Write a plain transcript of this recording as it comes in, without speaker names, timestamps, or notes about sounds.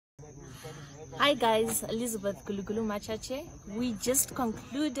Hi guys, Elizabeth Gulugulu-Machache. We just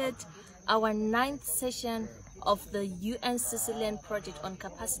concluded our 9th session of the UNCC Land project on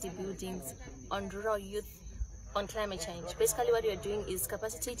capacity buildings on rural youth on climate change. Basically what we are doing is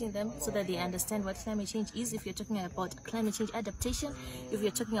capacitating them so that they understand what climate change is, if you're talking about climate change adaptation, if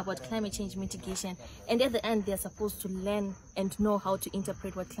you're talking about climate change mitigation, and at the end they're supposed to learn and know how to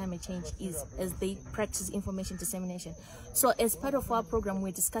interpret what climate change is as they practice information dissemination. So as part of our program,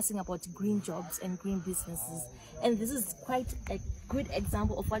 we're discussing about green jobs and green businesses, and this is quite a good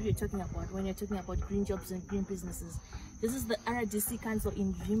example of what we're talking about when you're talking about green jobs and green businesses. This is the RDC Council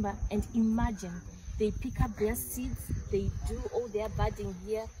in Zvimba, and imagine they pick up their seeds, they do all their budding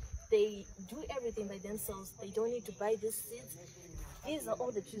here, they do everything by themselves. They don't need to buy these seeds. These are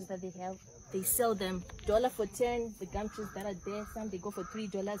all the trees that they have. They sell them $1 for 10, the gum trees that are there, some they go for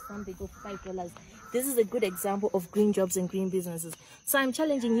 $3, some they go for $5. This is a good example of green jobs and green businesses. So I'm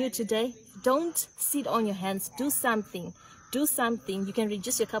challenging you today, don't sit on your hands, do something. Do something. You can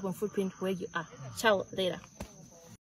reduce your carbon footprint where you are. Ciao, later.